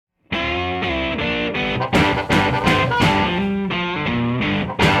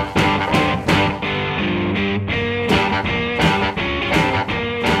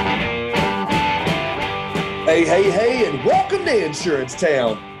Hey, and welcome to Insurance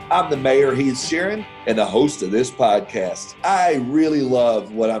Town. I'm the mayor, Heath Sheeran, and the host of this podcast. I really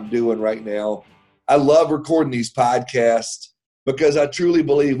love what I'm doing right now. I love recording these podcasts because I truly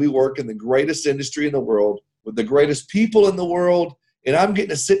believe we work in the greatest industry in the world with the greatest people in the world, and I'm getting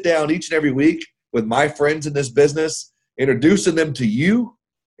to sit down each and every week with my friends in this business, introducing them to you,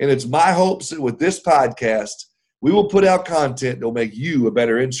 and it's my hopes that with this podcast, we will put out content that will make you a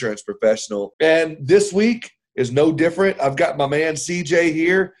better insurance professional. And this week is no different. I've got my man CJ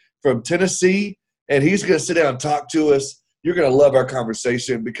here from Tennessee, and he's going to sit down and talk to us. You're going to love our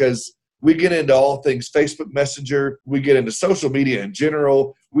conversation because we get into all things Facebook Messenger. We get into social media in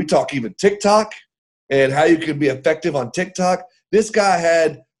general. We talk even TikTok and how you can be effective on TikTok. This guy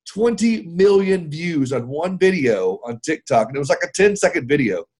had 20 million views on one video on TikTok, and it was like a 10-second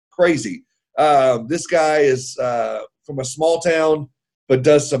video. Crazy. This guy is from a small town, but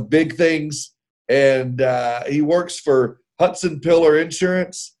does some big things. And he works for Hudson Pillar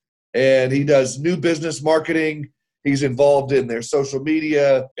Insurance, and he does new business marketing. He's involved in their social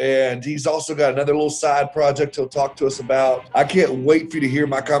media, and he's also got another little side project he'll talk to us about. I can't wait for you to hear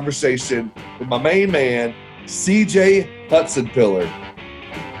my conversation with my main man, CJ Hudson Pillar.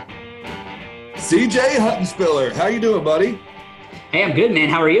 CJ Hudson Pillar, how you doing, buddy? Hey, I'm good, man.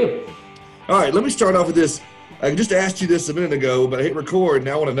 How are you? All right, let me start off with this. I just asked you this a minute ago, but I hit record, and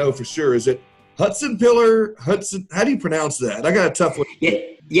I want to know for sure. Is it Hudson Pillar? Hudson? How do you pronounce that? I got a tough one. Yeah.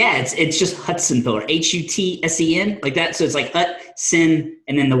 It's just Hudson Pillar, Hutsen, like that. So it's like Hudson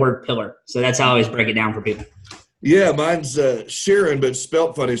and then the word pillar. So that's how I always break it down for people. Yeah, mine's Sharon, but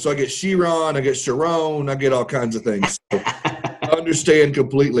spelt funny. So I get Chiron, I get Sharon, I get all kinds of things. So I understand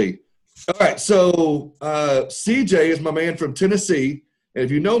completely. All right, so CJ is my man from Tennessee. And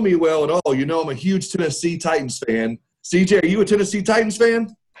if you know me well at all, you know I'm a huge Tennessee Titans fan. CJ, are you a Tennessee Titans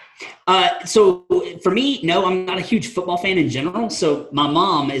fan? So for me, no, I'm not a huge football fan in general. So my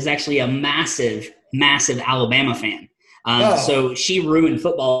mom is actually a massive, massive Alabama fan. So she ruined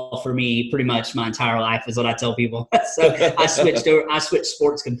football for me pretty much my entire life is what I tell people. So I switched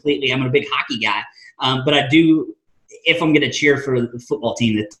sports completely. I'm a big hockey guy. But I do, if I'm going to cheer for the football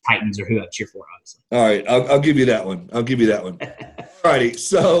team, the Titans are who I cheer for, obviously. All right. I'll give you that one. All righty.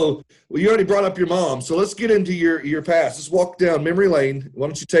 So you already brought up your mom. So let's get into your past. Let's walk down memory lane. Why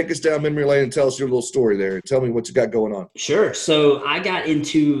don't you take us down memory lane and tell us your little story there and tell me what you got going on. Sure. So I got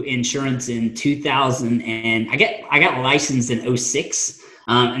into insurance in 2000 and I got licensed in 2006.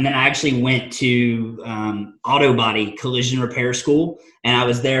 And then I actually went to auto body collision repair school. And I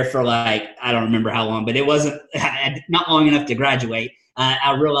was there for I don't remember how long, but it wasn't not long enough to graduate.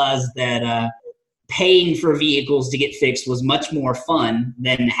 I realized that paying for vehicles to get fixed was much more fun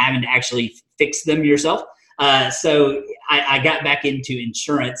than having to actually fix them yourself. So I got back into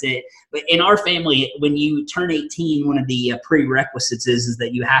insurance. But in our family, when you turn 18, one of the prerequisites is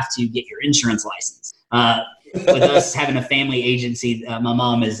that you have to get your insurance license. With us having a family agency, my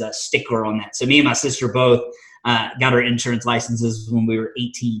mom is a stickler on that. So me and my sister both got our insurance licenses when we were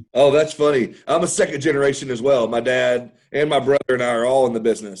 18. Oh, that's funny. I'm a second generation as well. My dad and my brother and I are all in the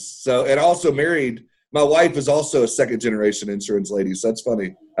business. So, and also married. My wife is also a second generation insurance lady. So that's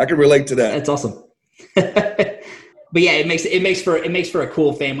funny. I can relate to that. That's awesome. But yeah, it makes for a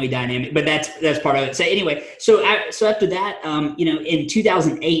cool family dynamic. But that's part of it. So anyway, so after that, in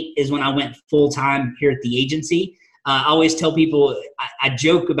 2008 is when I went full time here at the agency. I always tell people, I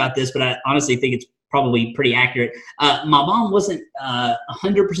joke about this, but I honestly think it's probably pretty accurate. My mom wasn't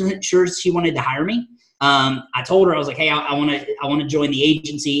 100% sure she wanted to hire me. I told her, I was like, hey, I want to join the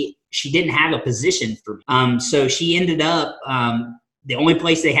agency. She didn't have a position for me. So she ended up, the only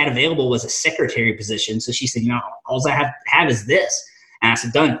place they had available was a secretary position. So she said, all I have is this. And I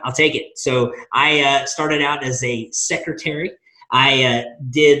said, done, I'll take it. So I started out as a secretary. I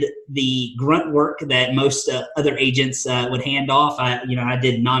did the grunt work that most other agents would hand off. I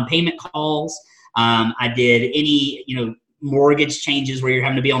did non-payment calls. I did any, mortgage changes where you're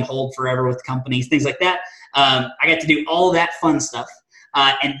having to be on hold forever with companies, things like that. I got to do all that fun stuff.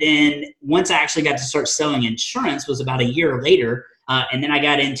 And then once I actually got to start selling insurance was about a year later. And then I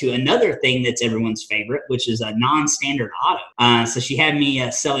got into another thing that's everyone's favorite, which is a non-standard auto. So she had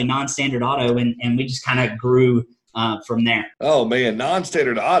me selling non-standard auto, and we just kind of grew from there. Oh, man,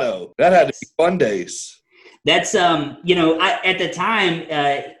 non-standard auto. That had to be fun days. That's, at the time,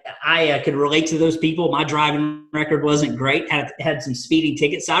 I could relate to those people. My driving record wasn't great, had some speeding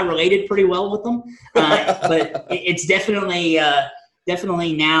tickets. So I related pretty well with them. But it's definitely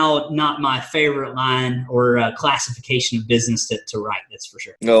now not my favorite line or classification of business to write. That's for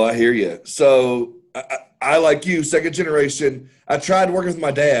sure. No, I hear you. So I, like you, second generation. I tried working with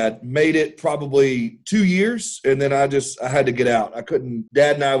my dad, made it probably 2 years, and then I had to get out. I couldn't.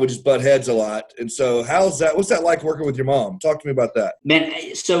 Dad and I would just butt heads a lot. And so, how's that? What's that like working with your mom? Talk to me about that.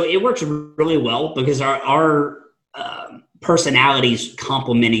 Man, so it works really well because our personalities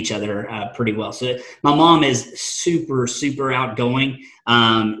complement each other pretty well. So my mom is super, super outgoing.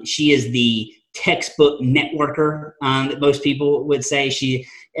 She is the textbook networker that most people would say.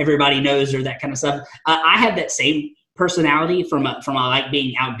 Everybody knows her, that kind of stuff. I have that same personality from I like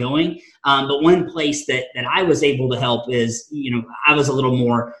being outgoing. But one place that I was able to help is, I was a little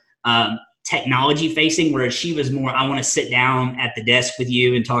more technology facing, whereas she was more, I want to sit down at the desk with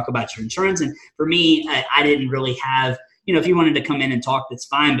you and talk about your insurance. And for me, I didn't really have, if you wanted to come in and talk, that's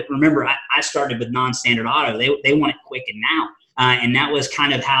fine. But remember, I started with non-standard auto. They want it quick and now. And that was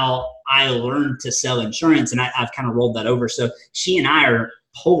kind of how I learned to sell insurance. And I've kind of rolled that over. So she and I are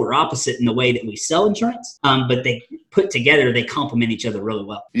polar opposite in the way that we sell insurance, but they put together, they complement each other really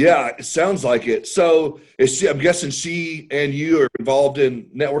well. Yeah, it sounds like it. So I'm guessing she and you are involved in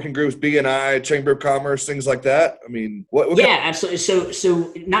networking groups, BNI, Chamber of Commerce, things like that. I mean, what yeah, absolutely.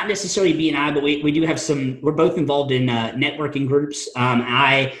 So not necessarily BNI, but we do have we're both involved in networking groups.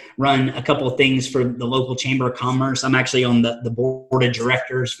 I run a couple of things for the local Chamber of Commerce. I'm actually on the board of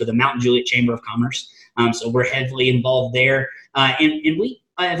directors for the Mount Juliet Chamber of Commerce. So we're heavily involved there. And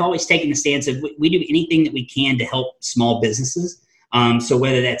I've always taken the stance of we do anything that we can to help small businesses. So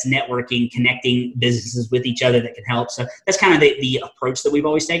whether that's networking, connecting businesses with each other that can help. So that's kind of the approach that we've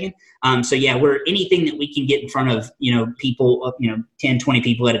always taken. So yeah, we're anything that we can get in front of, people, 10, 20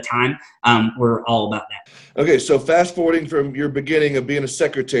 people at a time. We're all about that. Okay. So fast forwarding from your beginning of being a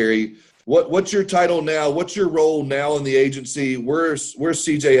secretary, what's your title now? What's your role now in the agency? Where's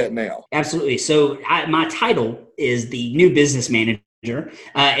CJ at now? Absolutely. So my title is the new business manager.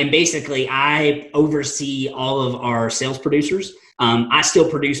 And basically I oversee all of our sales producers. I still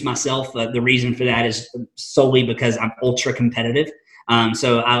produce myself. The reason for that is solely because I'm ultra competitive.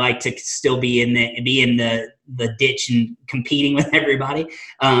 So I like to still be in the ditch and competing with everybody.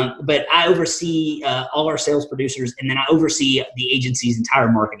 But I oversee all our sales producers, and then I oversee the agency's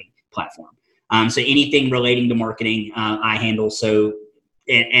entire marketing platform. So anything relating to marketing, I handle. So,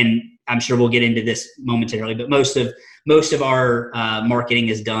 and I'm sure we'll get into this momentarily, but most of our marketing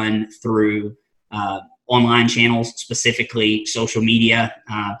is done through online channels, specifically social media,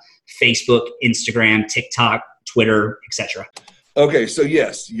 Facebook, Instagram, TikTok, Twitter, etc. Okay, so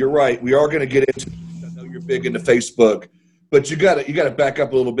yes, you're right. We are going to get into. I know you're big into Facebook, but you got to back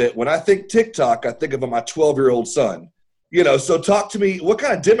up a little bit. When I think TikTok, I think of my 12-year-old son. So talk to me. What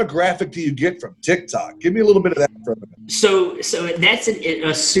kind of demographic do you get from TikTok? Give me a little bit of that. So that's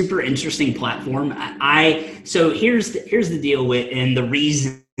a super interesting platform. So here's the deal with, and the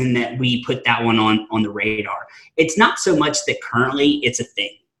reason that we put that one on the radar. It's not so much that currently it's a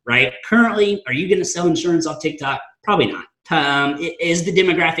thing, right? Currently, are you going to sell insurance off TikTok? Probably not. Is the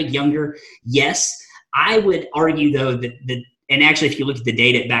demographic younger? Yes. I would argue though that and actually if you look at the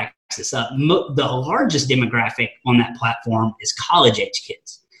data, it backs this up. The largest demographic on that platform is college age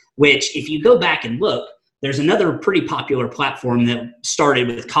kids, which if you go back and look, there's another pretty popular platform that started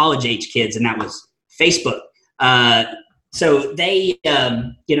with college age kids, and that was Facebook. So they,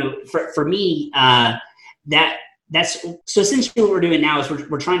 for me, that's so essentially what we're doing now is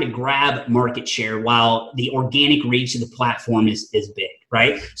we're trying to grab market share while the organic reach of the platform is big,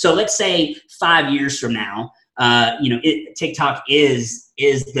 right? So let's say 5 years from now, TikTok is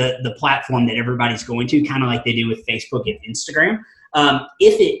the platform that everybody's going to, kind of like they do with Facebook and Instagram.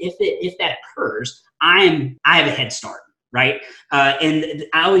 If that occurs, I have a head start, right? And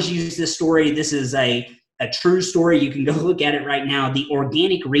I always use this story. This is a true story. You can go look at it right now. The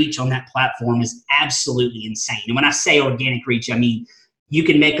organic reach on that platform is absolutely insane. And when I say organic reach, I mean you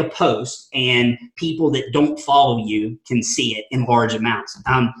can make a post and people that don't follow you can see it in large amounts.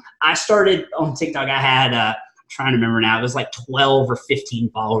 I started on TikTok. I had, I'm trying to remember now, it was like 12 or 15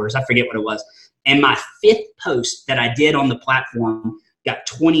 followers. I forget what it was. And my 5th post that I did on the platform got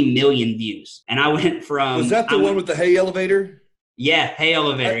 20 million views. And I went from... Was that the one with the Hey Elevator? Yeah, Hey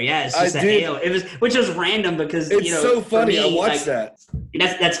Elevator. Yeah, it's just Hey Elevator. Which was random because, it's so funny. I watched that.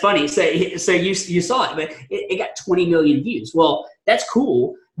 That's funny. So you saw it, but it got 20 million views. Well, that's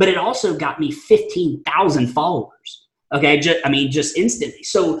cool, but it also got me 15,000 followers. Okay, just instantly.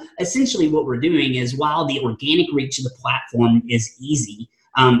 So essentially what we're doing is while the organic reach of the platform is easy,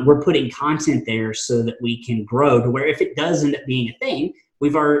 we're putting content there so that we can grow to where if it does end up being a thing,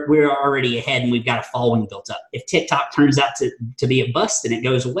 we're already ahead and we've got a following built up. If TikTok turns out to be a bust and it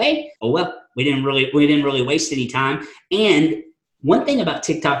goes away, oh well, we didn't really waste any time. And One thing about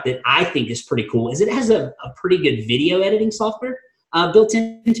TikTok that I think is pretty cool is it has a pretty good video editing software built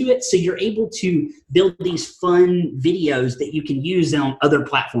into it. So you're able to build these fun videos that you can use on other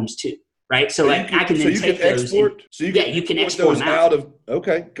platforms too, right? So I can then take those. You can export those out of.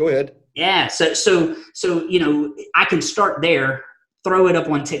 Okay, go ahead. Yeah. So I can start there, throw it up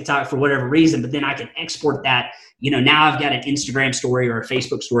on TikTok for whatever reason, but then I can export that. Now I've got an Instagram story or a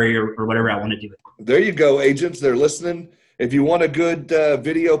Facebook story or whatever I want to do. There you go, agents. They're listening. If you want a good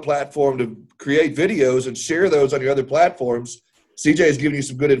video platform to create videos and share those on your other platforms, CJ is giving you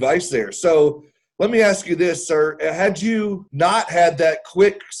some good advice there. So let me ask you this, sir. Had you not had that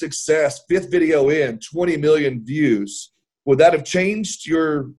quick success, 5th video in, 20 million views, would that have changed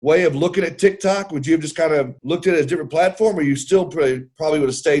your way of looking at TikTok? Would you have just kind of looked at it as a different platform, or you still probably would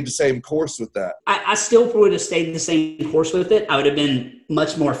have stayed the same course with that? I still would have stayed the same course with it. I would have been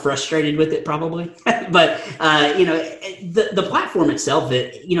much more frustrated with it probably. But, the platform itself,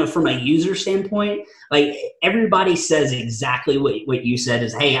 from a user standpoint, like everybody says exactly what you said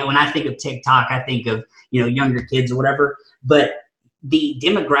is, hey, when I think of TikTok, I think of, younger kids or whatever. But the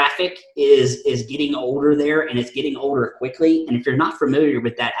demographic is getting older there, and it's getting older quickly. And if you're not familiar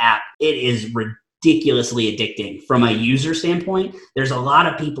with that app, it is ridiculously addicting from a user standpoint. There's a lot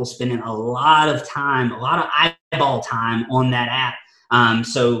of people spending a lot of time, a lot of eyeball time on that app.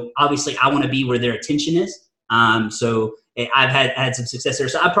 So obviously I want to be where their attention is. So I've had some success there.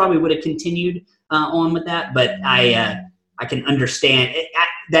 So I probably would have continued on with that, but I can understand it.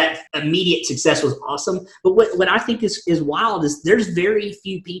 That immediate success was awesome. But what I think is wild is there's very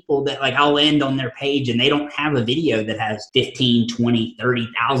few people that I'll end on their page and they don't have a video that has 15, 20,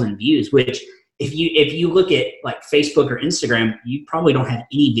 30,000 views, which if you look at Facebook or Instagram, you probably don't have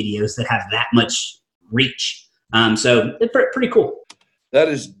any videos that have that much reach. So it's pretty cool. That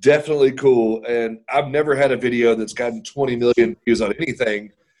is definitely cool. And I've never had a video that's gotten 20 million views on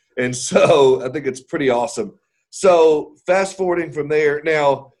anything. And so I think it's pretty awesome. So fast forwarding from there,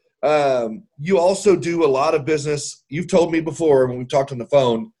 now you also do a lot of business. You've told me before when we talked on the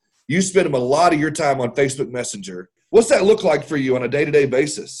phone, you spend a lot of your time on Facebook Messenger. What's that look like for you on a day-to-day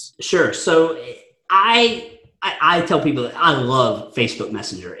basis? Sure. So I tell people that I love Facebook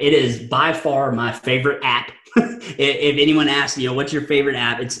Messenger. It is by far my favorite app. If anyone asks, what's your favorite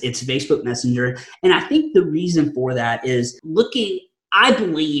app, it's Facebook Messenger. And I think the reason for that is I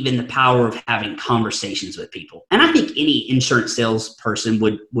believe in the power of having conversations with people. And I think any insurance salesperson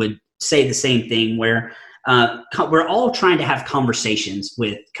would say the same thing, where we're all trying to have conversations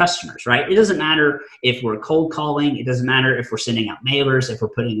with customers, right? It doesn't matter if we're cold calling. It doesn't matter if we're sending out mailers, if we're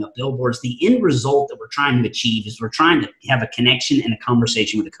putting up billboards. The end result that we're trying to achieve is we're trying to have a connection and a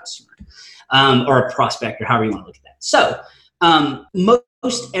conversation with a customer or a prospect, or however you want to look at that. So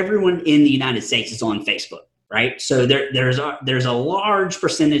most everyone in the United States is on Facebook. Right. So there's a large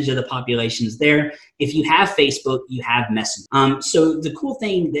percentage of the populations there. If you have Facebook, you have Messenger. So the cool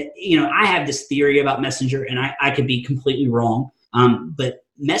thing that, I have this theory about Messenger, and I could be completely wrong. But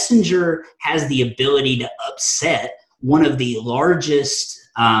Messenger has the ability to upset one of the largest,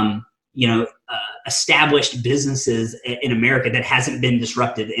 established businesses in America that hasn't been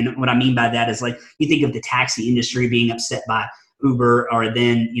disrupted. And what I mean by that is you think of the taxi industry being upset by Uber, or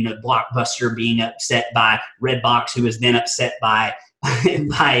then Blockbuster being upset by Redbox, who was then upset by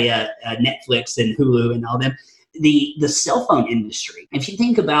Netflix and Hulu and all them. The cell phone industry. If you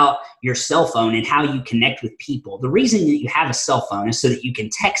think about your cell phone and how you connect with people, the reason that you have a cell phone is so that you can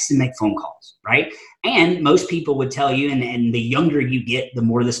text and make phone calls, right? And most people would tell you, and the younger you get, the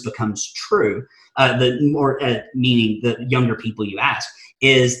more this becomes true. The more meaning the younger people you ask,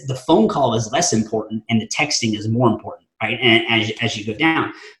 is the phone call is less important and the texting is more important. Right. And as you go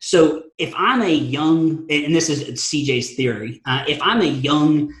down. So if I'm a young, and this is CJ's theory, if I'm a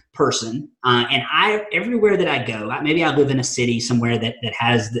young person and everywhere that I go, maybe I live in a city somewhere that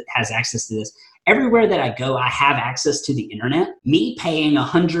has access to this. Everywhere that I go, I have access to the internet. Me paying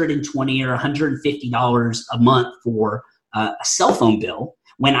 $120 or $150 a month for a cell phone bill,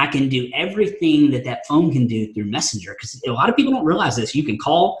 when I can do everything that phone can do through Messenger. Because a lot of people don't realize this. You can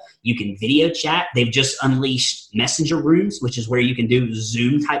call, you can video chat. They've just unleashed Messenger Rooms, which is where you can do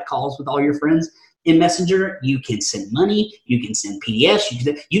Zoom type calls with all your friends in Messenger. You can send money, you can send PDFs,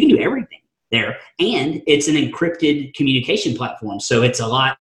 you can do everything there. And it's an encrypted communication platform. So it's a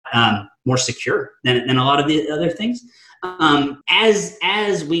lot more secure than a lot of the other things.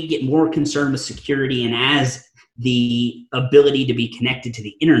 As we get more concerned with security, and as the ability to be connected to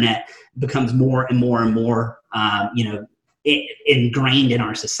the internet becomes more and more and more, ingrained in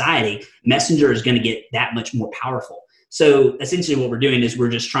our society, Messenger is going to get that much more powerful. So essentially what we're doing is we're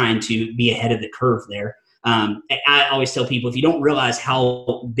just trying to be ahead of the curve there. I always tell people, if you don't realize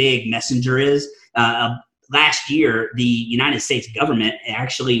how big Messenger is, last year, the United States government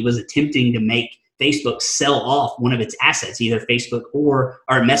actually was attempting to make Facebook sell off one of its assets, either Facebook or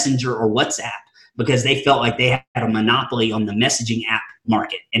Messenger or WhatsApp, because they felt like they had a monopoly on the messaging app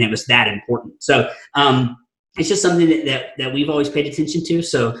market, and it was that important. So it's just something that we've always paid attention to.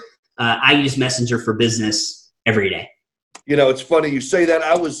 So I use Messenger for business every day. You know, it's funny you say that.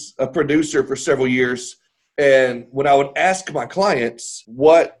 I was a producer for several years, and when I would ask my clients,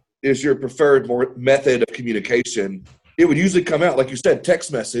 what is your preferred method of communication, it would usually come out, like you said,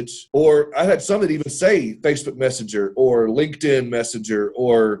 text message, or I had some that even say Facebook Messenger or LinkedIn Messenger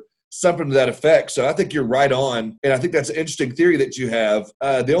or something to that effect. So I think you're right on, and I think that's an interesting theory that you have.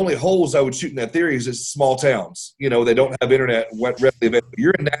 The only holes I would shoot in that theory is small towns. You know, they don't have internet readily available.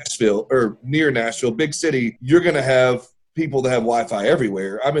 You're in Nashville or near Nashville, big city, you're going to have people that have Wi-Fi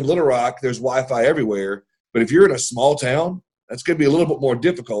everywhere. I'm in Little Rock, there's Wi-Fi everywhere. But if you're in a small town, that's going to be a little bit more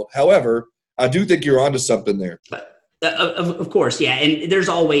difficult. However, I do think you're onto something there. Of course, yeah. And there's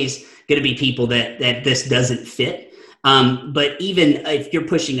always going to be people that this doesn't fit. But even if you're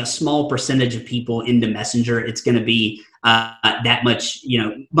pushing a small percentage of people into Messenger, it's going to be that much,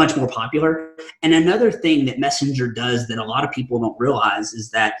 much more popular. And another thing that Messenger does that a lot of people don't realize is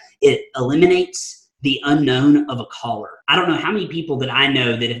that it eliminates the unknown of a caller. I don't know how many people that I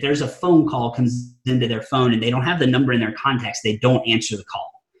know that if there's a phone call comes into their phone and they don't have the number in their contacts, they don't answer the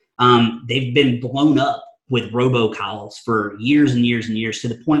call. They've been blown up with robocalls for years and years and years, to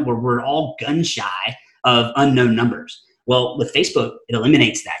the point where we're all gun shy of unknown numbers. Well, with Facebook, it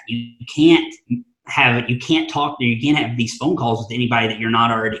eliminates that. You can't talk, or you can't have these phone calls with anybody that you're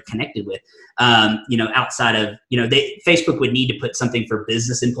not already connected with. Outside of, Facebook would need to put something for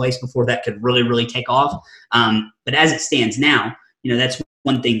business in place before that could really, really take off. But as it stands now, that's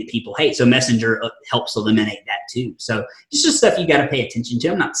one thing that people hate. So Messenger helps eliminate that too. So it's just stuff you got to pay attention to.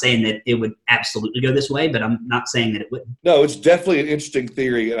 I'm not saying that it would absolutely go this way, but I'm not saying that it wouldn't. No, it's definitely an interesting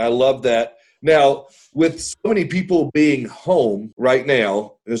theory, and I love that. Now, with so many people being home right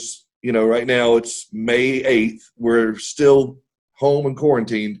now, right now it's May 8th. We're still home and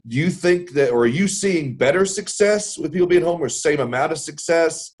quarantined. Do you think that, or are you seeing better success with people being home, or same amount of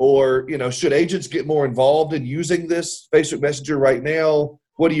success? Or, should agents get more involved in using this Facebook Messenger right now?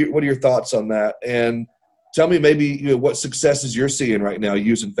 What are your thoughts on that? And tell me maybe what successes you're seeing right now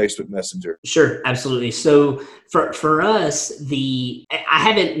using Facebook Messenger. Sure, absolutely. So for us, I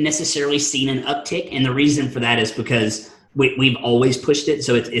haven't necessarily seen an uptick, and the reason for that is because we've always pushed it,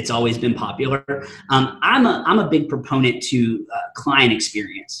 so it's always been popular. I'm a big proponent to client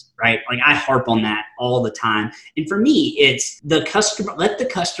experience, right? Like, I harp on that all the time. And for me, it's the customer. Let the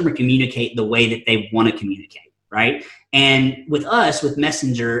customer communicate the way that they want to communicate, right? And with us, with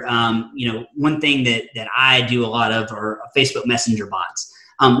Messenger, one thing that I do a lot of are Facebook Messenger bots.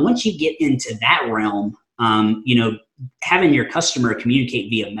 Once you get into that realm, having your customer communicate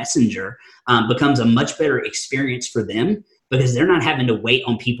via Messenger becomes a much better experience for them, because they're not having to wait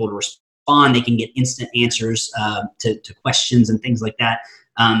on people to respond. They can get instant answers to questions and things like that.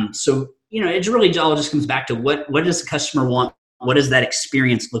 So it really all just comes back to what does the customer want? What does that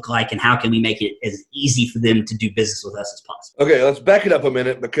experience look like, and how can we make it as easy for them to do business with us as possible? Okay, let's back it up a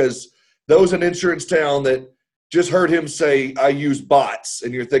minute, because those in Insurance Town that just heard him say, I use bots,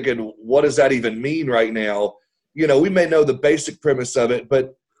 and you're thinking, what does that even mean right now? We may know the basic premise of it,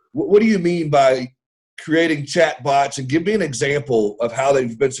 but what do you mean by creating chat bots? And give me an example of how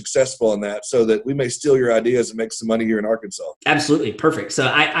they've been successful in that, so that we may steal your ideas and make some money here in Arkansas. Absolutely. Perfect.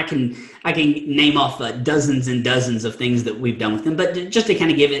 So I can name off dozens and dozens of things that we've done with them, but just to kind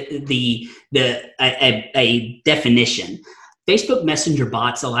of give it a definition. Facebook Messenger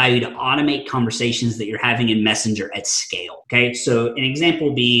bots allow you to automate conversations that you're having in Messenger at scale. Okay. So an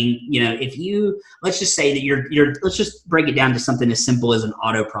example being, let's just say that let's just break it down to something as simple as an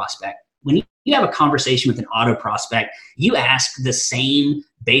auto prospect. When you have a conversation with an auto prospect, you ask the same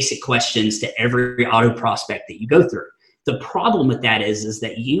basic questions to every auto prospect that you go through. The problem with that is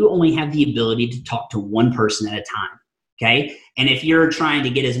that you only have the ability to talk to one person at a time. Okay. And if you're trying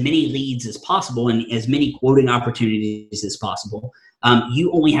to get as many leads as possible and as many quoting opportunities as possible,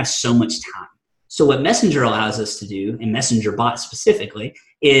 you only have so much time. So what Messenger allows us to do, and Messenger bots specifically,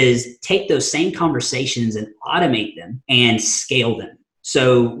 is take those same conversations and automate them and scale them.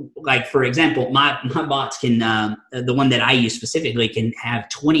 So, like, for example, my bots can, the one that I use specifically, can have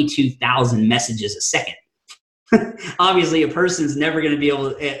 22,000 messages a second. Obviously, a person's never going to be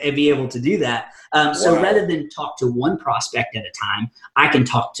able to do that. So rather than talk to one prospect at a time, I can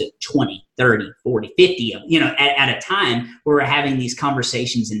talk to 20, 30, 40, 50 at a time, where we're having these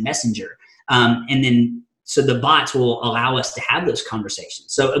conversations in Messenger. And then So the bots will allow us to have those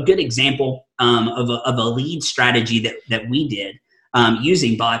conversations. So a good example of a lead strategy that we did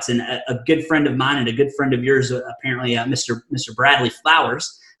using bots, and a good friend of mine and a good friend of yours, apparently Mr. Bradley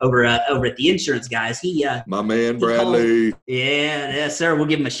Flowers over at the Insurance Guys. My man Bradley. Yeah, sir. We'll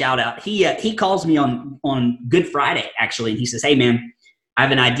give him a shout out. He calls me on Good Friday actually, and he says, "Hey man, I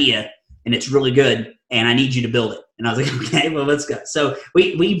have an idea and it's really good, and I need you to build it." And I was like, "Okay, well, let's go." So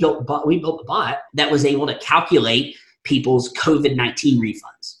we built a bot that was able to calculate people's COVID-19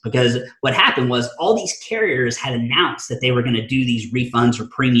 refunds, because what happened was all these carriers had announced that they were going to do these refunds or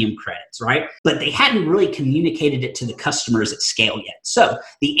premium credits, right? But they hadn't really communicated it to the customers at scale yet. So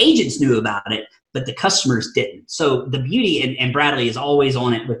the agents knew about it, but the customers didn't. So the beauty, and Bradley is always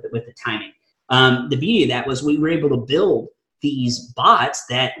on it with the timing. The beauty of that was we were able to build these bots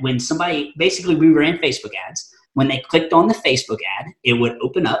that when somebody, basically we ran Facebook ads, when they clicked on the Facebook ad, it would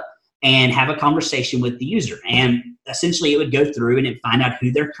open up and have a conversation with the user. And essentially it would go through and it'd find out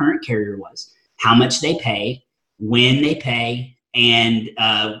who their current carrier was, how much they pay, when they pay, and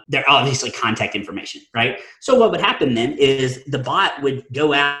their obviously contact information, right? So what would happen then is the bot would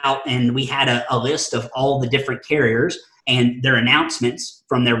go out, and we had a list of all the different carriers and their announcements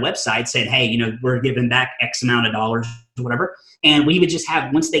from their website saying, "Hey, we're giving back X amount of dollars," or whatever. And we would just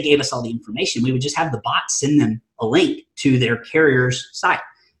have, once they gave us all the information, we would just have the bot send them a link to their carrier's site.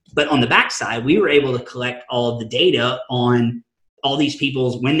 But on the backside, we were able to collect all of the data on all these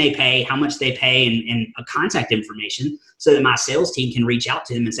people's, when they pay, how much they pay, and contact information, so that my sales team can reach out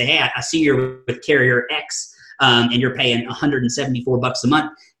to them and say, "Hey, I see you're with carrier X, and you're paying $174 a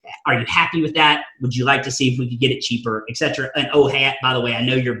month. Are you happy with that? Would you like to see if we could get it cheaper, etc.? And oh, hey, by the way, I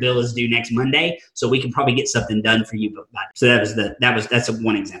know your bill is due next Monday, so we can probably get something done for you." So that's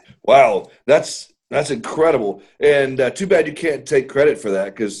one example. Wow, that's incredible. And too bad you can't take credit for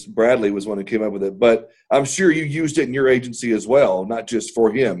that, because Bradley was one who came up with it. But I'm sure you used it in your agency as well, not just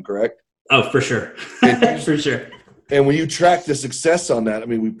for him, correct? Oh, for sure. For sure. And when you track the success on that, I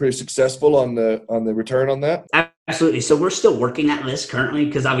mean, we're pretty successful on the return on that? Absolutely. So we're still working that list currently,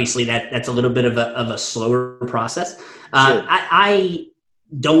 because obviously that's a little bit of a slower process. Sure. I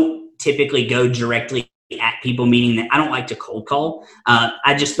don't typically go directly at people, meaning that I don't like to cold call.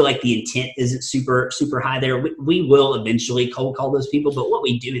 I just feel like the intent isn't super, super high there. We will eventually cold call those people, but what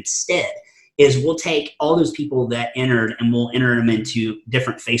we do instead is we'll take all those people that entered and we'll enter them into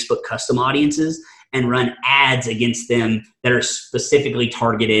different Facebook custom audiences and run ads against them that are specifically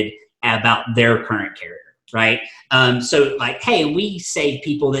targeted about their current carrier, right? So like, hey, we save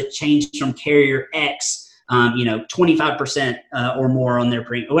people that changed from carrier X 25% or more on their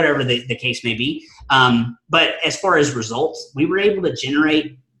premium, whatever the case may be. But as far as results, we were able to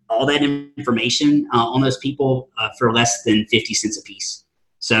generate all that information on those people for less than 50 cents a piece.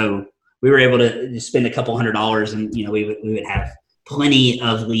 So we were able to spend a couple $100, and we would have plenty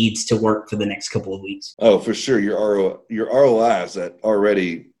of leads to work for the next couple of weeks. Oh, for sure. Your ROI is that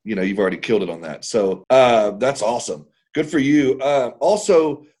already, you've already killed it on that. So that's awesome. Good for you.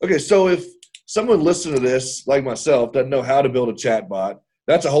 Also, okay, so if someone listening to this, like myself, doesn't know how to build a chat bot,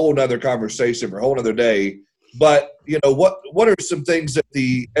 that's a whole nother conversation for a whole nother day. But, what are some things that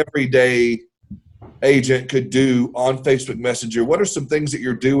the everyday agent could do on Facebook Messenger? What are some things that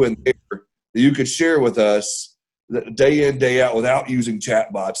you're doing there that you could share with us day in, day out without using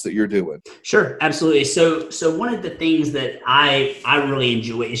chat bots that you're doing? Sure, absolutely. So one of the things that I really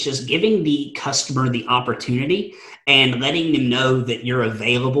enjoy is just giving the customer the opportunity and letting them know that you're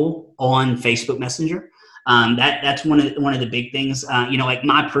available on Facebook Messenger. That's one of the big things. Like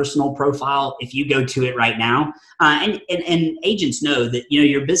my personal profile, if you go to it right now, and agents know that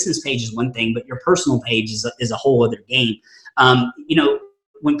your business page is one thing, but your personal page is a whole other game.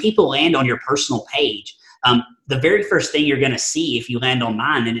 When people land on your personal page, the very first thing you're going to see if you land on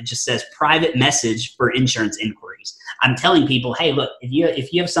mine, and it just says private message for insurance inquiries. I'm telling people, hey, look,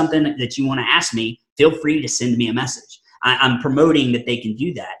 if you have something that you want to ask me, feel free to send me a message. I'm promoting that they can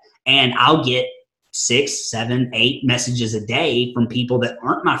do that, and I'll get 6, 7, 8 messages a day from people that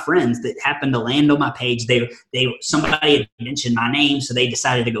aren't my friends that happen to land on my page. Somebody had mentioned my name, so they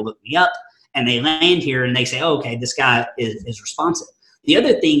decided to go look me up, and they land here and they say, oh, okay, this guy is responsive. The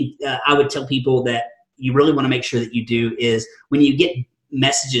other thing I would tell people that you really want to make sure that you do is when you get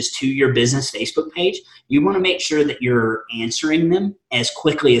messages to your business Facebook page, you want to make sure that you're answering them as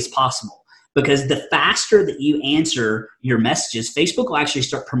quickly as possible. Because the faster that you answer your messages, Facebook will actually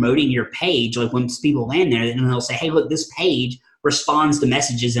start promoting your page. Like when people land there, and they'll say, hey, look, this page responds to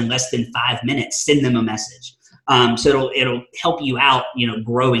messages in less than 5 minutes. Send them a message. So it'll help you out,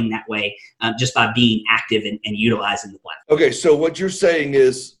 growing that way, just by being active and utilizing the platform. Okay, so what you're saying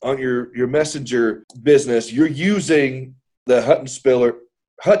is on your messenger business, you're using the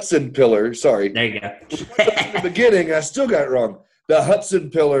Hudson Pillar. Sorry, there you go. In the beginning, I still got it wrong. The Hudson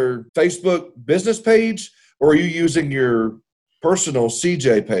Pillar Facebook business page, or are you using your personal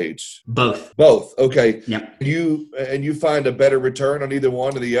CJ page? Both. Okay. Yep. You find a better return on either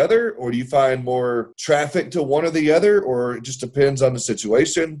one or the other, or do you find more traffic to one or the other, or it just depends on the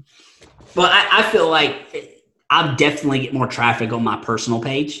situation? Well, I feel like I definitely get more traffic on my personal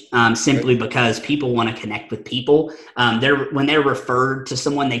page, simply because people want to connect with people. When they're referred to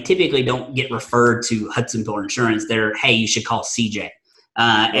someone, they typically don't get referred to Hudson Pillar Insurance. They're, hey, you should call CJ.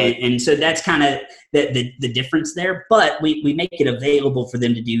 Right. And so that's kind of the difference there. But we make it available for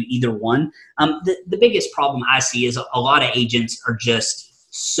them to do either one. The biggest problem I see is a lot of agents are just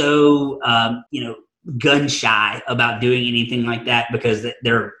so gun shy about doing anything like that because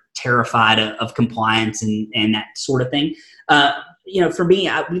they're terrified of compliance and that sort of thing. For me,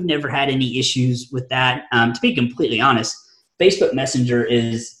 we've never had any issues with that. To be completely honest, Facebook Messenger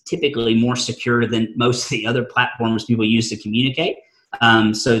is typically more secure than most of the other platforms people use to communicate.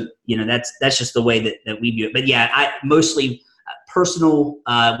 So that's just the way that we view it. But yeah, I mostly personal.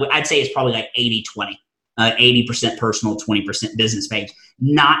 I'd say it's probably like 80-20. 80% personal, 20% business page,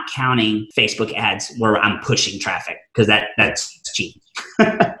 not counting Facebook ads where I'm pushing traffic because that's cheap.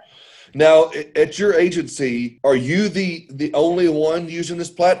 Now, at your agency, are you the only one using this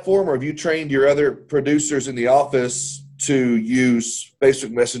platform, or have you trained your other producers in the office to use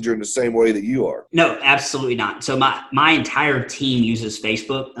Facebook Messenger in the same way that you are? No, absolutely not. So my entire team uses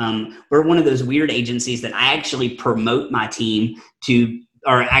Facebook. We're one of those weird agencies that I actually promote my team to,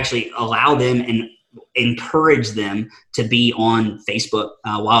 or actually allow them and encourage them to be on Facebook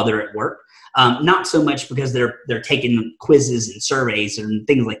while they're at work. Not so much because they're taking quizzes and surveys and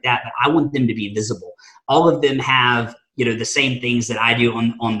things like that, but I want them to be visible. All of them have the same things that I do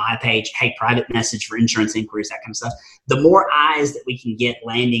on my page. Hey, private message for insurance inquiries, that kind of stuff. The more eyes that we can get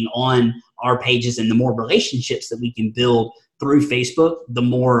landing on our pages and the more relationships that we can build through Facebook, the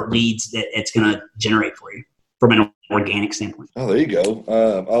more leads that it's going to generate for you from an organic standpoint. Oh, there you go.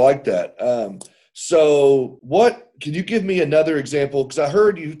 I like that. So can you give me another example? Because I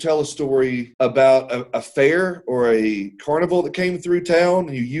heard you tell a story about a fair or a carnival that came through town,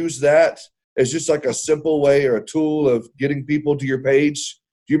 and you use that as just like a simple way or a tool of getting people to your page.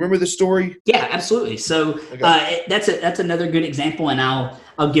 Do you remember this story? Yeah, absolutely. So that's another good example, and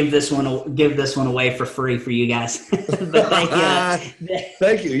I'll give this one away for free for you guys.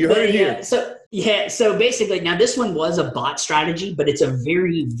 Thank you. You heard it here. So basically, now this one was a bot strategy, but it's a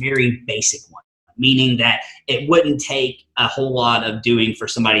very, very basic one. Meaning that it wouldn't take a whole lot of doing for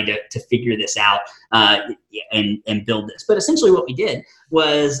somebody to figure this out and build this. But essentially what we did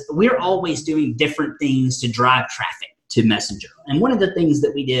was we're always doing different things to drive traffic to Messenger. And one of the things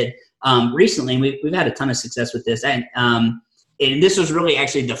that we did recently, we've had a ton of success with this, and this was really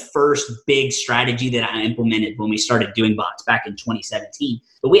actually the first big strategy that I implemented when we started doing bots back in 2017.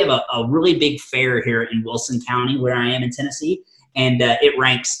 But we have a really big fair here in Wilson County where I am in Tennessee. And it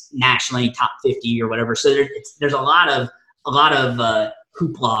ranks nationally top 50 or whatever. So there's a lot of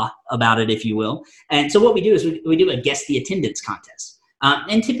hoopla about it, if you will. And so what we do is we do a guess the attendance contest.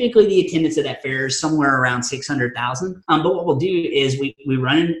 And typically the attendance at that fair is somewhere around 600,000. But what we'll do is we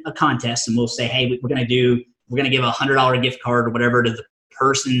run a contest and we'll say, hey, we're going to give a $100 gift card or whatever to the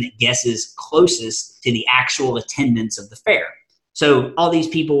person that guesses closest to the actual attendance of the fair. So all these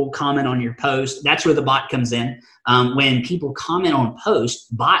people comment on your post. That's where the bot comes in. When people comment on posts,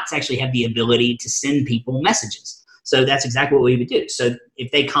 bots actually have the ability to send people messages. So that's exactly what we would do. So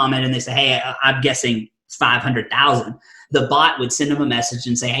if they comment and they say, hey, I'm guessing 500,000, the bot would send them a message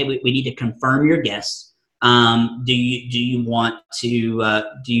and say, hey, we need to confirm your guess. Do you want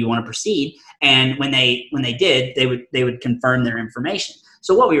to proceed? And when they did, they would confirm their information.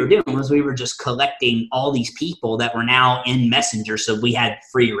 So what we were doing was we were just collecting all these people that were now in Messenger, so we had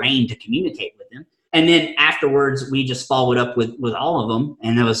free reign to communicate with them. And then afterwards, we just followed up with all of them,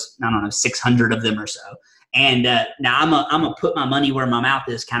 and there was, 600 of them or so. And now I'm a put my money where my mouth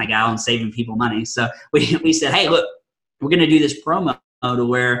is kind of guy on saving people money. So we said, hey, look, we're going to do this promo to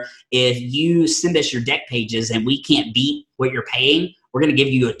where if you send us your deck pages and we can't beat what you're paying, we're going to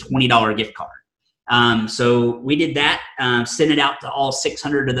give you a $20 gift card. So we did that, sent it out to all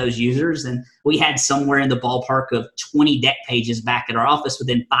 600 of those users, and we had somewhere in the ballpark of 20 deck pages back at our office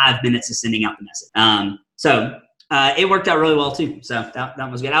within 5 minutes of sending out the message. So It worked out really well too. So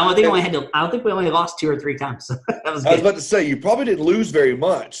that was good. I don't think we only lost 2 or 3 times. So that was good. I was about to say, you probably didn't lose very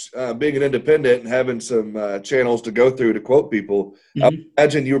much being an independent and having some channels to go through to quote people. Mm-hmm. I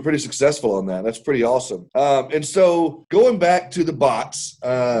imagine you were pretty successful on that. That's pretty awesome. And so going back to the bots,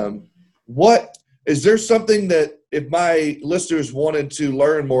 what is there something that if my listeners wanted to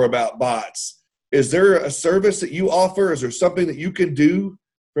learn more about bots, is there a service that you offer? Is there something that you can do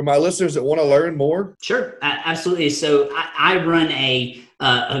for my listeners that want to learn more? Sure, absolutely. So I run a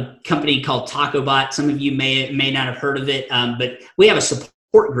company called TacoBot. Some of you may not have heard of it, but we have a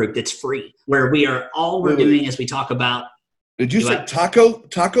support group that's free where we're doing is we talk about. Did you say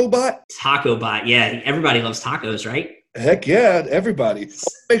TacoBot? TacoBot, yeah. Everybody loves tacos, right? Heck yeah, everybody.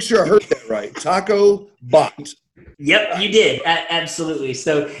 Make sure I heard that right. TacoBot. Yep, you did. Absolutely.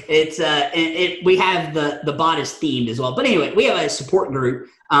 So it's we have the bot is themed as well. But anyway, we have a support group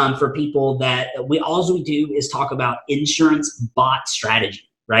for people that all we do is talk about insurance bot strategy,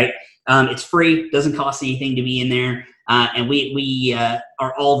 right? It's free, doesn't cost anything to be in there. And we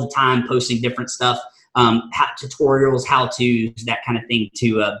are all the time posting different stuff, tutorials, how-tos, that kind of thing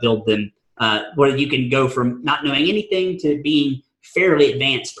to build them where you can go from not knowing anything to being fairly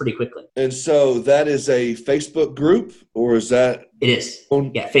advanced pretty quickly. And so that is a Facebook group, or is that? It is.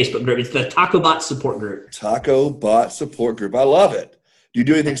 Yeah, Facebook group. It's the TacoBot support group. TacoBot support group. I love it. Do you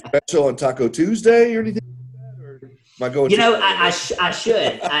do anything special on Taco Tuesday or anything like that? Or am I going? I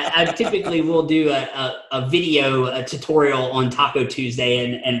should. I typically will do a video tutorial on Taco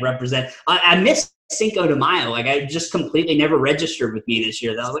Tuesday and represent. I missed Cinco de Mayo. Like I just completely never registered with me this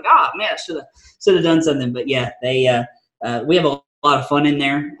year. I was like, oh man, I should have done something. But yeah, we have a lot of fun in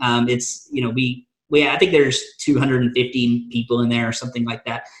there. It's, I think there's 250 people in there or something like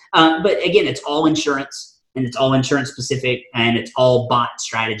that. But again, it's all insurance and it's all insurance specific and it's all bot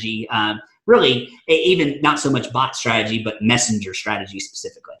strategy. Really, even not so much bot strategy, but messenger strategy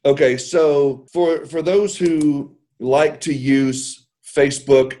specifically. Okay. So for those who like to use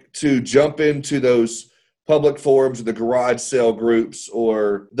Facebook to jump into those public forums or the garage sale groups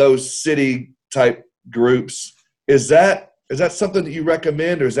or those city type groups, is that something that you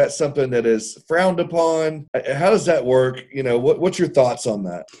recommend, or is that something that is frowned upon? How does that work? What's your thoughts on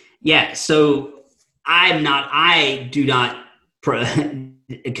that? Yeah, so I do not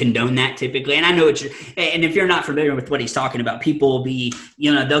condone that typically. And I know and if you're not familiar with what he's talking about, people will be,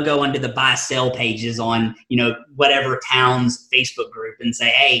 they'll go into the buy sell pages on, whatever town's Facebook group and say,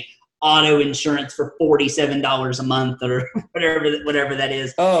 hey, auto insurance for $47 a month or whatever that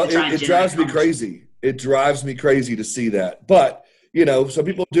is. Oh, it drives me crazy. It drives me crazy to see that. But, some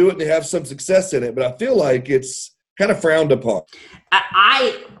people do it and they have some success in it, but I feel like it's kind of frowned upon.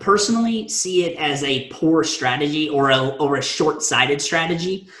 I personally see it as a poor strategy or a short-sighted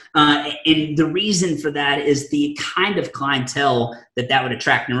strategy. And the reason for that is the kind of clientele that would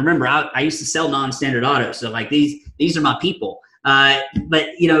attract. And remember, I used to sell non-standard auto. So like these are my people. But,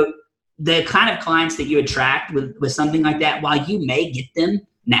 the kind of clients that you attract with something like that, while you may get them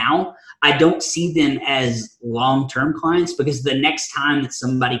now, I don't see them as long-term clients, because the next time that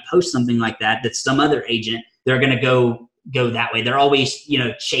somebody posts something like that's some other agent, they're going to go that way. They're always,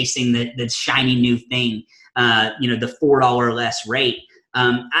 chasing the shiny new thing, the $4 less rate.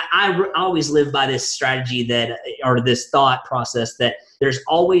 I always live by this strategy or this thought process that there's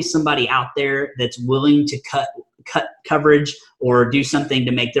always somebody out there that's willing to cut coverage or do something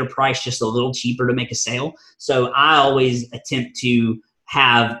to make their price just a little cheaper to make a sale. So I always attempt to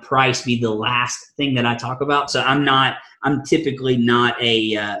have price be the last thing that I talk about. So I'm typically not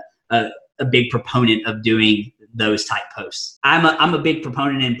a big proponent of doing those type posts. I'm a big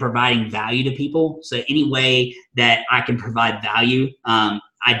proponent in providing value to people. So any way that I can provide value,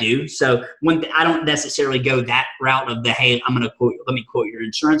 I do. So I don't necessarily go that route of hey, let me quote your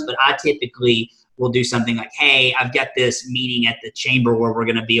insurance, but I typically will do something like, hey, I've got this meeting at the chamber where we're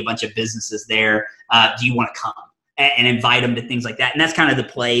going to be a bunch of businesses there. Do you want to come? And invite them to things like that. And that's kind of the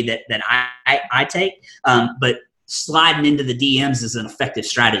play that I take. But sliding into the DMs is an effective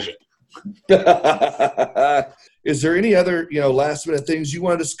strategy. Is there any other, last minute things you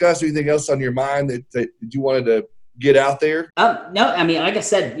want to discuss? Anything else on your mind that you wanted to get out there? No, I mean, like I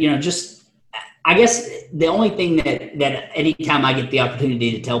said, I guess the only thing that anytime I get the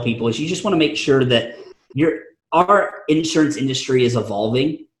opportunity to tell people is you just want to make sure that our insurance industry is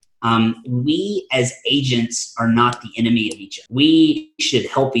evolving. We as agents are not the enemy of each other. We should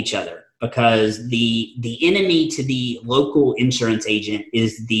help each other, because the enemy to the local insurance agent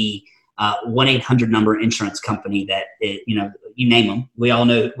is the 1-800 number insurance company that, you name them. We all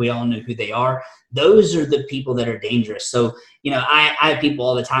know who they are. Those are the people that are dangerous. So, I have people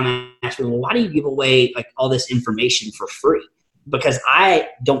all the time ask me, well, why do you give away like all this information for free? Because I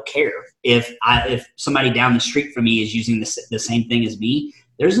don't care if somebody down the street from me is using the same thing as me.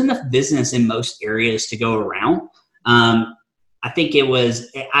 There's enough business in most areas to go around. I think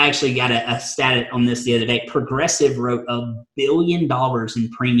I actually got a stat on this the other day. Progressive wrote $1 billion in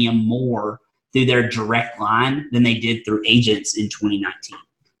premium more through their direct line than they did through agents in 2019.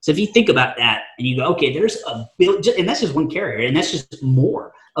 So if you think about that and you go, okay, there's $1 billion, and that's just one carrier, and that's just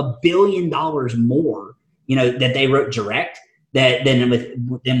more, $1 billion more, that they wrote direct than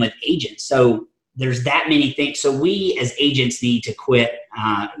with agents. So there's that many things. So we as agents need to quit.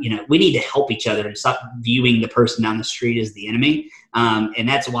 We need to help each other and stop viewing the person down the street as the enemy. And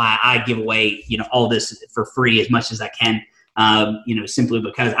that's why I give away, all this for free as much as I can. Simply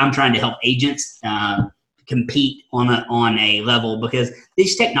because I'm trying to help agents compete on a level, because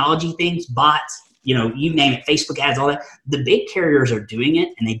these technology things, bots, you name it, Facebook ads, all that, the big carriers are doing it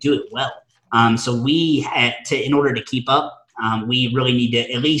and they do it well. So we had to, in order to keep up, we really need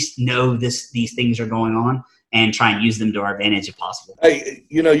to at least know these things are going on and try and use them to our advantage if possible. Hey,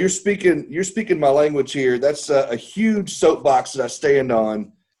 you're speaking my language here. That's a huge soapbox that I stand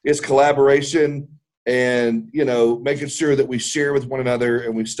on, is collaboration and, making sure that we share with one another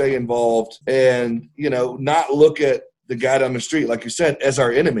and we stay involved and, not look at the guy down the street, like you said, as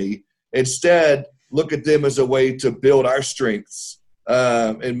our enemy. Instead, look at them as a way to build our strengths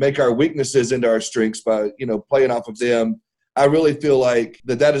and make our weaknesses into our strengths by, playing off of them. I really feel like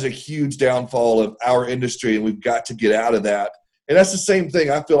that is a huge downfall of our industry, and we've got to get out of that. And that's the same thing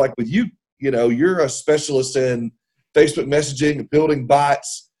I feel like with you. You're a specialist in Facebook messaging, building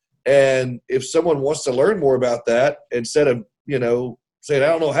bots. And if someone wants to learn more about that, instead of, saying, I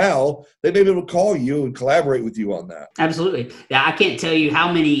don't know how, they may be able to call you and collaborate with you on that. Absolutely. Yeah, I can't tell you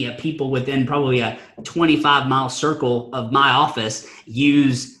how many people within probably a 25-mile circle of my office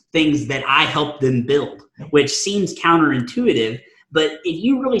use things that I help them build, which seems counterintuitive. But if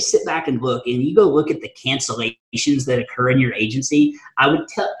you really sit back and look at the cancellations that occur in your agency, I would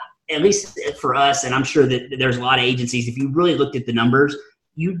tell, at least for us, and I'm sure that there's a lot of agencies, if you really looked at the numbers,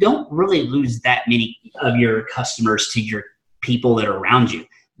 you don't really lose that many of your customers to your people that are around you.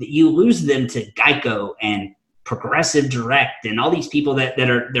 You lose them to Geico and Progressive Direct and all these people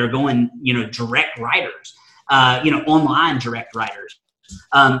they're going, direct writers, online direct writers.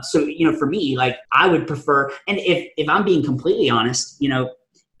 So, for me, like, I would prefer, and if I'm being completely honest,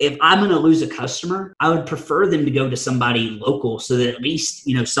 if I'm going to lose a customer, I would prefer them to go to somebody local so that at least,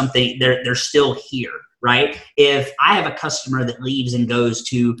 something, they're still here, right? If I have a customer that leaves and goes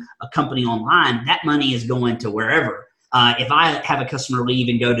to a company online, that money is going to wherever. If I have a customer leave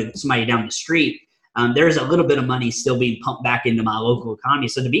and go to somebody down the street, there's a little bit of money still being pumped back into my local economy.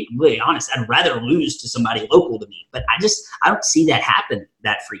 So to be completely honest, I'd rather lose to somebody local to me. But I don't see that happen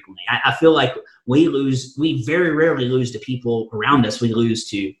that frequently. I feel like we very rarely lose to people around us. We lose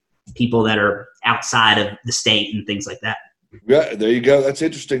to people that are outside of the state and things like that. Yeah, there you go. That's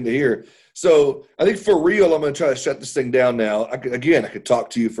interesting to hear. So I think for real, I'm going to try to shut this thing down now. I could talk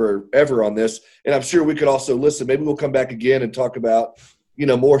to you forever on this, and I'm sure we could also listen. Maybe we'll come back again and talk about,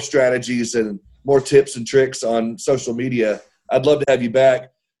 more strategies and more tips and tricks on social media. I'd love to have you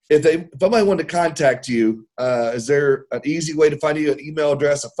back. If somebody wanted to contact you, is there an easy way to find you? An email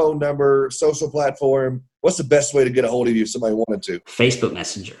address, a phone number, social platform? What's the best way to get a hold of you if somebody wanted to? Facebook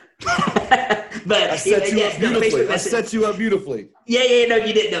Messenger. But I set you up beautifully. Yeah, no,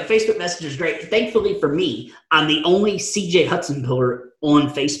 you didn't. No, Facebook Messenger is great. Thankfully for me, I'm the only CJ Hudson pillar on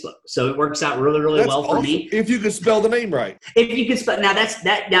Facebook, so it works out really, really well for me. If you can spell the name right. If you can spell, now that's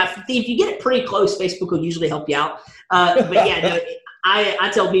that. Now, if you get it pretty close, Facebook will usually help you out. But yeah, no, I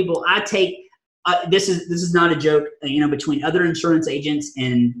tell people I take. This is not a joke. Between other insurance agents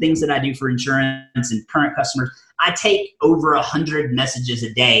and things that I do for insurance and current customers, I take over 100 messages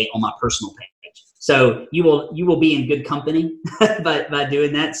a day on my personal page. So you will be in good company by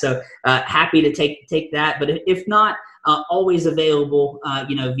doing that. So happy to take that. But if not, always available,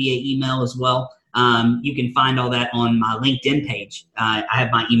 via email as well. You can find all that on my LinkedIn page. I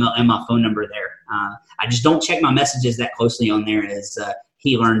have my email and my phone number there. I just don't check my messages that closely on there, as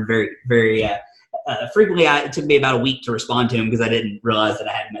he learned very, very frequently. It took me about a week to respond to him because I didn't realize that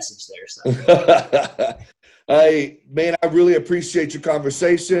I had a message there. So. Hey, man, I really appreciate your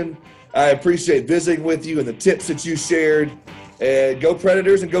conversation. I appreciate visiting with you and the tips that you shared. And go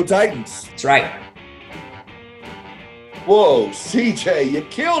Predators and go Titans. That's right. Whoa, CJ, you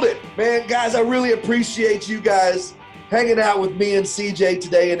killed it. Man, guys, I really appreciate you guys hanging out with me and CJ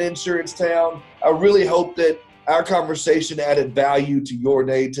today in Insurance Town. I really hope that our conversation added value to your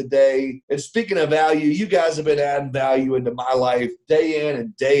day today. And speaking of value, you guys have been adding value into my life day in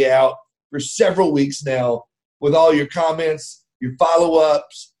and day out for several weeks now with all your comments, your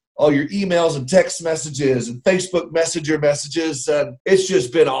follow-ups, all your emails and text messages and Facebook Messenger messages. It's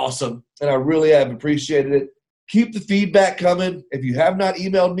just been awesome, and I really have appreciated it. Keep the feedback coming. If you have not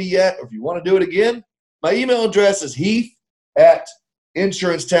emailed me yet, or if you want to do it again, my email address is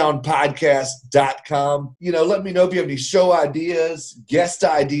heath@insurancetownpodcast.com. Let me know if you have any show ideas, guest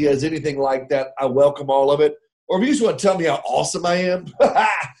ideas, anything like that. I welcome all of it. Or if you just want to tell me how awesome I am, I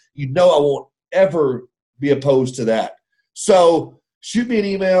won't ever be opposed to that. So shoot me an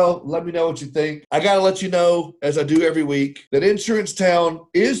email. Let me know what you think. I got to let you know, as I do every week, that Insurance Town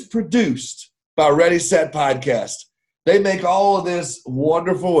is produced by Ready Set Podcast. They make all of this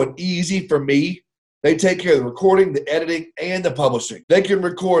wonderful and easy for me. They take care of the recording, the editing, and the publishing. They can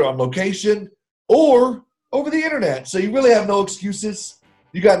record on location or over the internet. So you really have no excuses.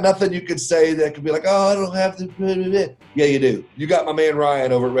 You got nothing you could say that could be like, oh, I don't have to. Yeah, you do. You got my man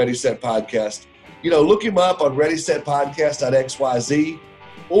Ryan over at Ready Set Podcast. Look him up on ReadySetPodcast.xyz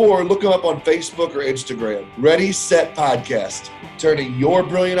or look him up on Facebook or Instagram. Ready Set Podcast, turning your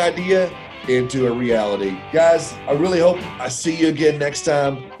brilliant idea into a reality. Guys, I really hope I see you again next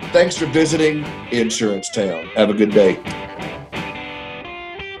time. Thanks for visiting Insurance Town. Have a good day.